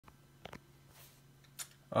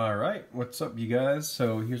Alright, what's up you guys?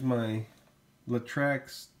 So here's my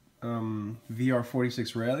LaTrax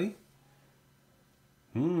VR46 Rally.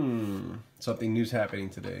 Something new's happening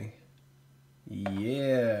today.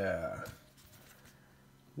 Yeah.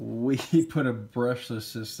 We put a brushless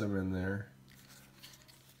system in there.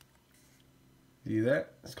 See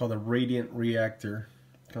that? It's called a radiant reactor.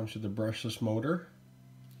 Comes with the brushless motor.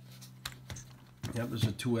 Yep, there's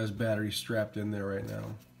a 2S battery strapped in there right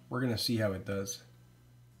now. We're gonna see how it does.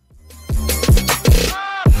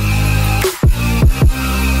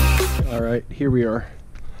 Alright, here we are.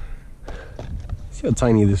 See how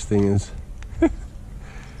tiny this thing is.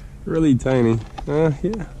 Really tiny. Yeah.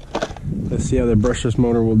 Let's see how the brushless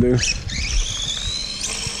motor will do.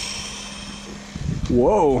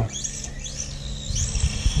 Whoa!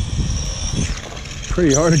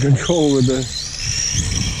 Pretty hard to control with this.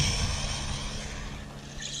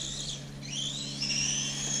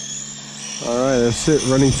 Alright, that's it,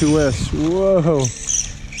 running 2S. Whoa!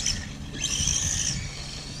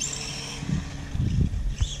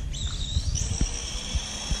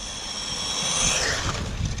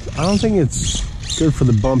 I don't think it's good for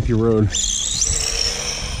the bumpy road.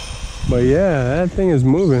 But yeah, that thing is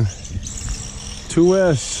moving.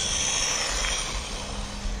 2S.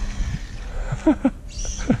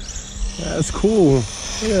 That's cool. Look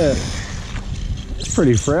at that. It's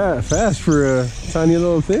pretty fast for a tiny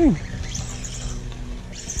little thing.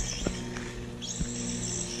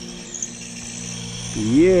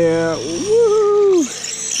 Yeah, woo!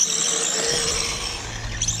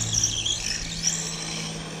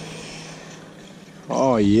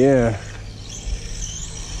 Oh yeah.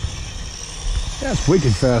 That's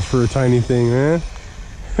wicked fast for a tiny thing, man.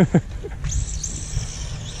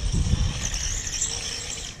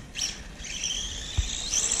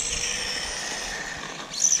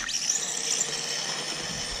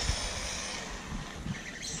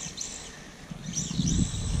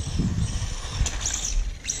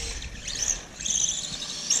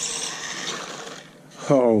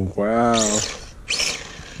 Oh wow.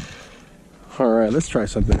 Alright, let's try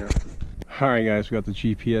something out. Alright guys, we got the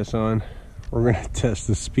GPS on. We're gonna test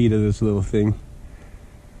the speed of this little thing.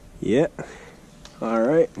 Yeah.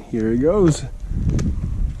 Alright, here it goes.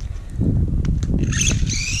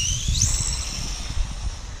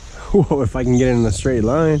 Whoa, if I can get it in a straight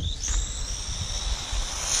line.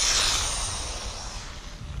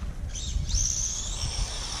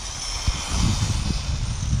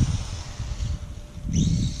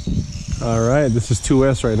 Alright, this is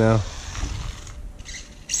 2S right now.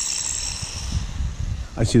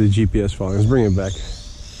 I see the GPS falling. Let's bring it back.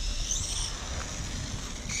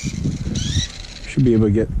 Should be able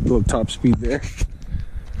to get a little top speed there.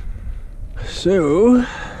 So,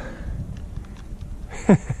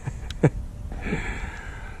 I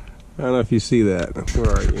don't know if you see that.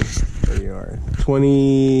 Where are you? There you are.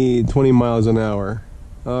 20 miles an hour.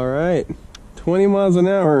 All right, 20 miles an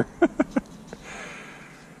hour.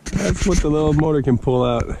 That's what the little motor can pull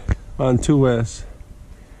out on 2S.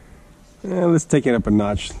 Let's take it up a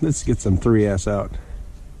notch. Let's get some 3S out.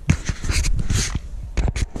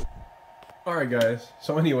 Alright guys,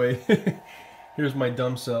 so anyway, here's my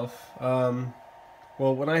dumb self. Well,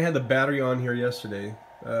 when I had the battery on here yesterday,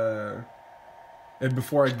 and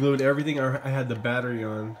before I glued everything, I had the battery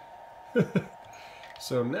on.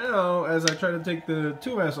 So now, as I try to take the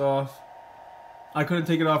 2S off, I couldn't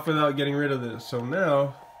take it off without getting rid of this. So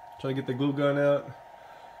now, try to get the glue gun out,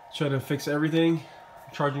 try to fix everything.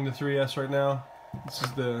 Charging the 3S right now. This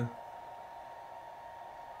is their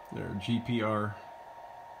GPR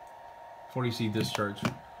 40C discharge.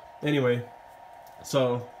 Anyway,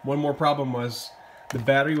 so one more problem was the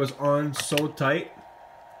battery was on so tight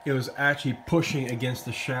it was actually pushing against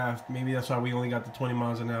the shaft. Maybe that's why we only got the 20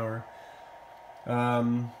 miles an hour.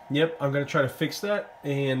 Yep, I'm gonna try to fix that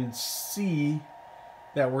and see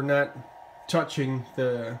that we're not touching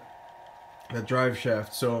the drive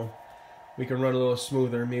shaft, so we can run a little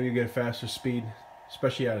smoother, maybe get a faster speed,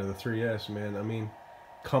 especially out of the 3S, man. I mean,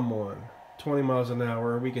 come on. 20 miles an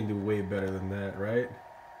hour, we can do way better than that, right?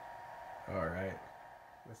 Alright.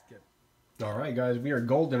 Let's get... Alright, guys, we are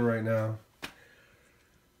golden right now.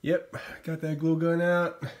 Yep, got that glue gun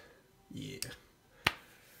out. Yeah.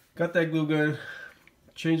 Got that glue gun.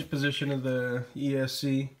 Changed position of the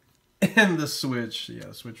ESC and the switch. Yeah,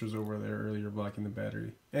 the switch was over there earlier blocking the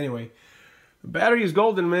battery. Anyway. The battery is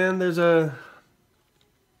golden, man. There's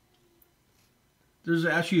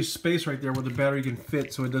actually a space right there where the battery can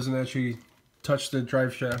fit, so it doesn't actually touch the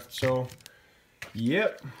drive shaft. So,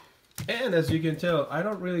 yep. And as you can tell, I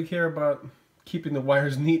don't really care about keeping the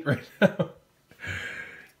wires neat right now.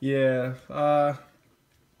 Yeah,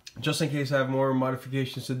 just in case I have more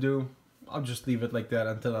modifications to do, I'll just leave it like that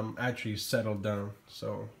until I'm actually settled down.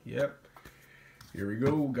 So, yep. Here we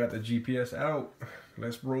go. Got the GPS out.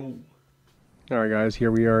 Let's roll. Alright guys,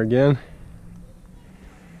 here we are again.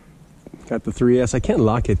 Got the 3S. I can't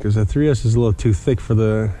lock it because the 3S is a little too thick for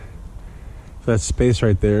that space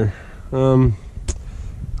right there. I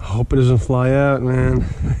hope it doesn't fly out, man.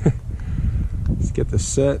 Let's get the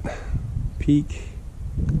set. Peak.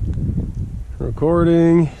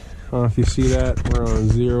 Recording. I don't know if you see that. We're on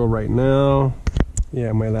 0 right now.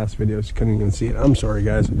 Yeah, my last videos, you couldn't even see it. I'm sorry,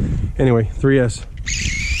 guys. Anyway, 3S.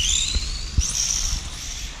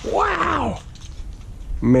 Wow!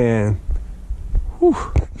 Man. Whew.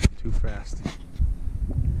 Too fast.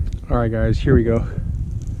 Alright, guys, here we go.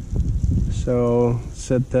 So,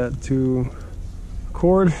 set that to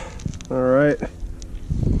record. Alright.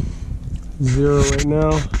 0 right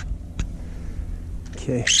now.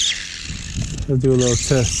 Okay. Let's do a little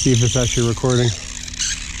test, see if it's actually recording.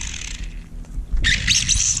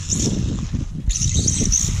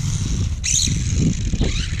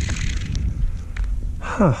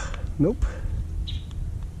 Huh, nope.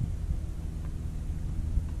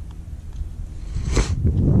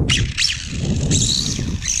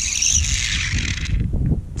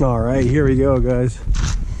 All right, here we go, guys.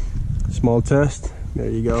 Small test. There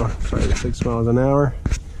you go. Try to 6 miles an hour.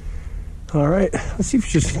 All right, let's see if we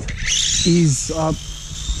just ease up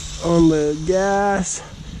on the gas.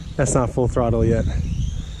 That's not full throttle yet.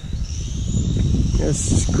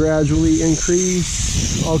 Let's gradually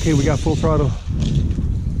increase. Okay, we got full throttle.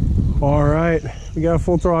 All right, we got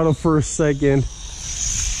full throttle for a second.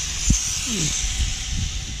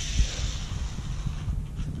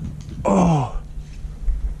 Oh,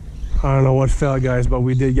 I don't know what fell, guys, but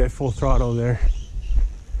we did get full throttle there.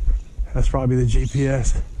 That's probably the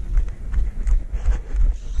GPS.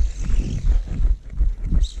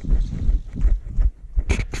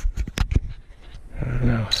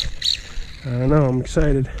 I don't know, I'm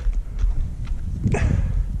excited.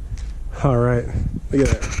 All right, look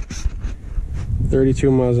at that.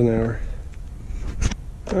 32 miles an hour.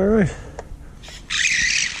 All right.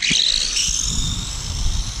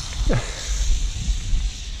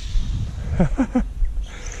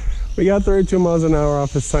 We got 32 miles an hour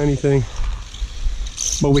off this tiny thing,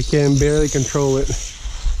 but we can barely control it.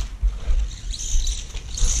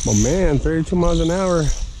 But man, 32 miles an hour.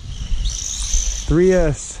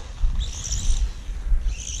 3S.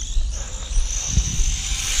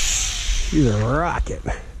 He's a rocket.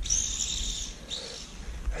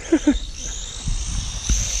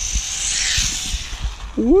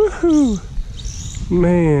 Woohoo!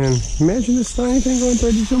 Man, imagine this tiny thing going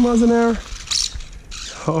 32 miles an hour.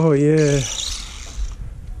 Oh yeah.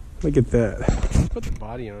 Look at that. Let's put the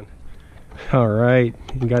body on. Alright,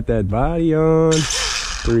 you got that body on.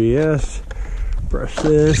 3S.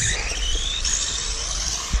 Brushless.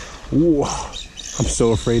 Whoa. I'm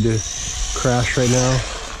so afraid to crash right now.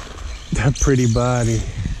 That pretty body.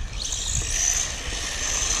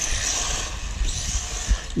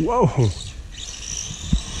 Whoa.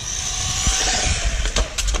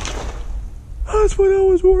 That's what I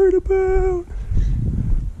was worried about.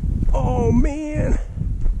 Oh man.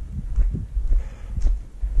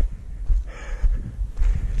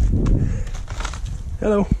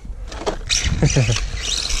 Hello.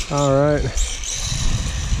 All right.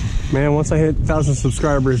 Man, once I hit 1,000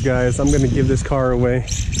 subscribers, guys, I'm gonna give this car away.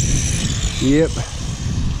 Yep.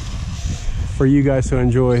 For you guys to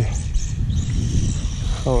enjoy.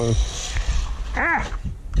 Oh. Ah!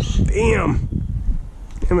 Damn!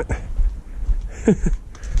 Damn it.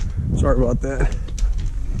 Sorry about that.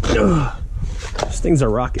 Ugh. This thing's a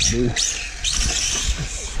rocket, dude.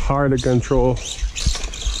 It's hard to control.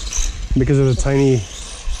 Because of the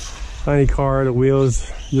tiny car, the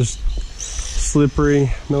wheels just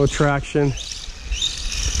slippery, no traction.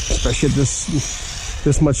 Especially at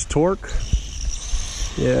this much torque.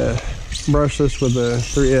 Yeah, brushless with the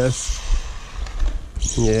 3S.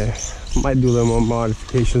 Yeah, might do a little more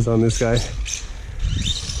modifications on this guy.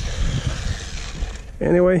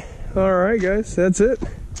 Anyway, all right, guys, that's it.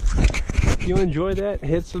 If you enjoyed that,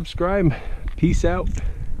 hit subscribe. Peace out.